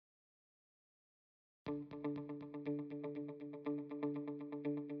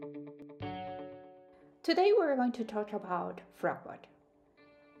Today we're going to talk about Frogbot.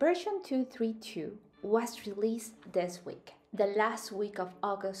 Version 2.3.2 was released this week, the last week of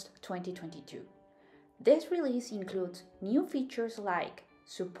August 2022. This release includes new features like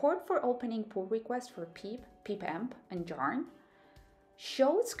support for opening pull requests for pip, pipemp, and yarn,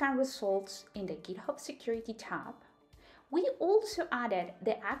 show scan results in the GitHub security tab. We also added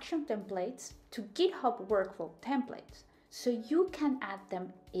the action templates to GitHub workflow templates, so you can add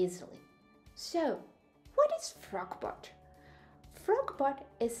them easily. So, what is Frogbot? Frogbot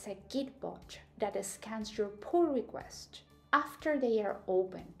is a Git bot that scans your pull requests after they are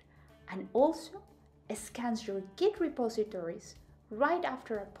opened, and also scans your Git repositories right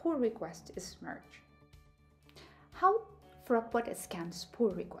after a pull request is merged. How Frogbot scans pull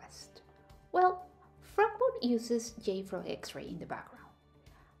requests? Well, Frogbot uses JFrog Xray in the background.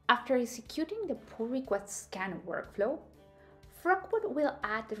 After executing the pull request scan workflow, Frogbot will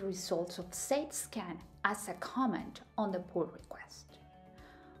add the results of said scan as a comment on the pull request.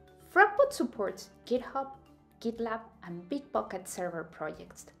 Frogbot supports GitHub, GitLab, and Bitbucket server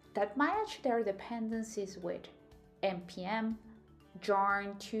projects that manage their dependencies with npm,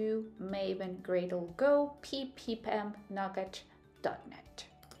 yarn 2, Maven, Gradle, Go, pip, pipemp, Nugget, .NET.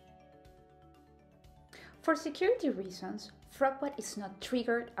 For security reasons, Frogbot is not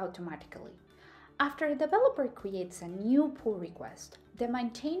triggered automatically. After a developer creates a new pull request, the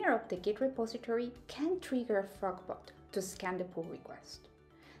maintainer of the Git repository can trigger Frogbot to scan the pull request.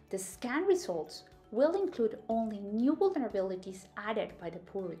 The scan results will include only new vulnerabilities added by the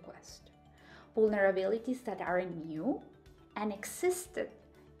pull request. Vulnerabilities that are new and existed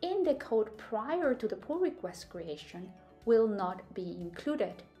in the code prior to the pull request creation will not be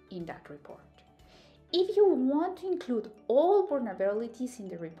included in that report. If you want to include all vulnerabilities in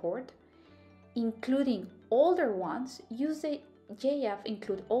the report, including older ones, use the JF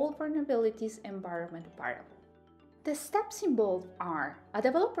include all vulnerabilities environment variable. The steps involved are: a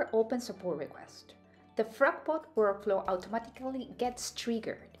developer opens a pull request. The Frogbot workflow automatically gets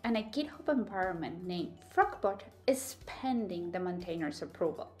triggered, and a GitHub environment named Frogbot is pending the maintainer's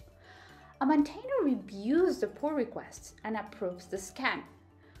approval. A maintainer reviews the pull requests and approves the scan.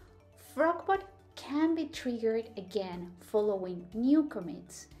 Frogbot can be triggered again following new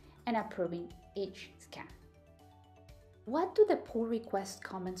commits and approving each scan. What do the pull request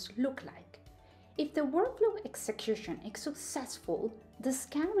comments look like? If the workflow execution is successful, the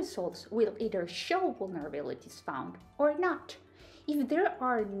scan results will either show vulnerabilities found or not. If there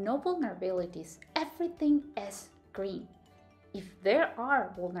are no vulnerabilities, everything is green. If there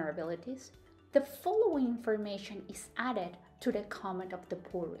are vulnerabilities, the following information is added to the comment of the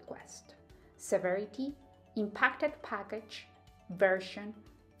pull request: severity, impacted package, version,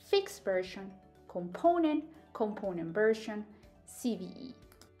 fixed version, component version, CVE.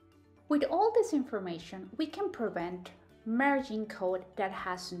 With all this information, we can prevent merging code that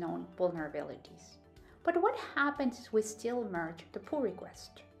has known vulnerabilities. But what happens if we still merge the pull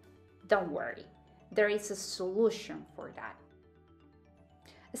request? Don't worry, there is a solution for that.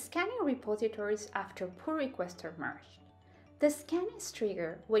 Scanning repositories after pull requests are merged. The scan is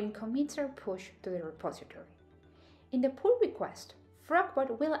triggered when commits are pushed to the repository. In the pull request,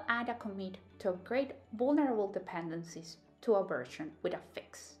 Frogbot will add a commit to upgrade vulnerable dependencies to a version with a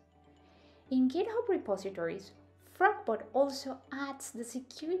fix. In GitHub repositories, Frogbot also adds the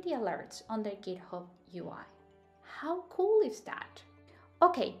security alerts on the GitHub UI. How cool is that?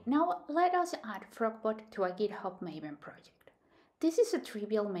 Okay, now let us add Frogbot to a GitHub Maven project. This is a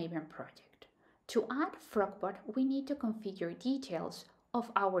trivial Maven project. To add Frogbot, we need to configure details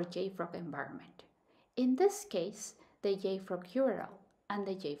of our JFrog environment. In this case, the JFrog URL and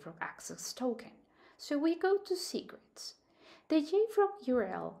the JFrog access token. So we go to secrets. The JFrog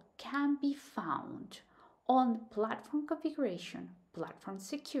URL can be found on platform configuration, platform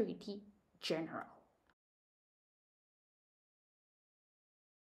security, general.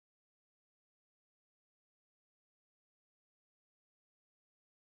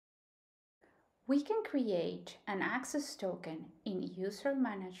 We can create an access token in user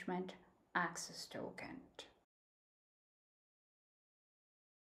management access token.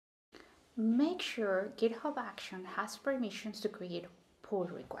 Make sure GitHub Action has permissions to create pull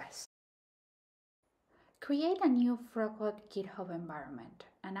requests. Create a new Frogbot GitHub environment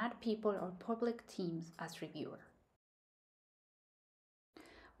and add people or public teams as reviewer.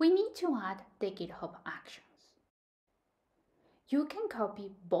 We need to add the GitHub actions. You can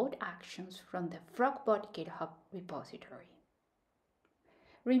copy both actions from the Frogbot GitHub repository.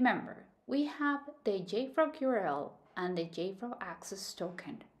 Remember, we have the JFrog URL and the JFrog access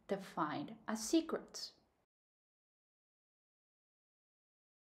token defined as secrets.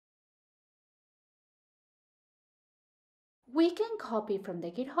 We can copy from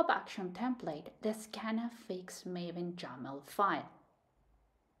the GitHub action template the scanf Maven YAML file.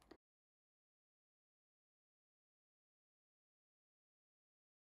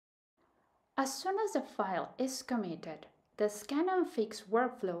 As soon as the file is committed, the scan and fix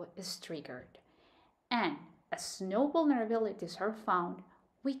workflow is triggered, and as no vulnerabilities are found,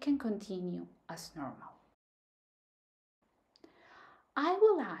 we can continue as normal. I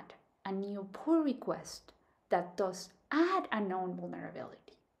will add a new pull request that does add a known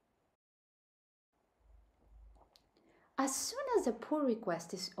vulnerability. As soon as the pull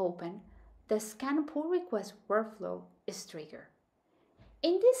request is open, the scan pull request workflow is triggered.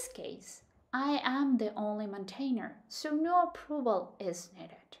 In this case, I am the only maintainer, so no approval is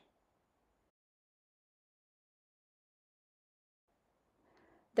needed.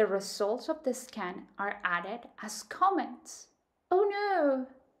 The results of the scan are added as comments. Oh no!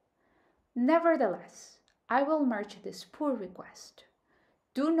 Nevertheless, I will merge this pull request.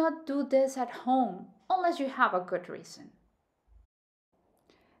 Do not do this at home unless you have a good reason.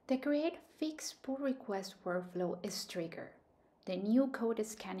 The create fix pull request workflow is triggered. The new code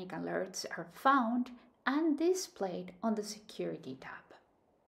scanning alerts are found and displayed on the security tab.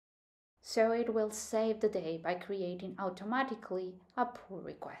 So it will save the day by creating automatically a pull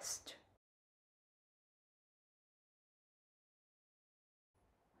request.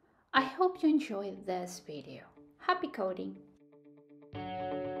 I hope you enjoyed this video. Happy coding!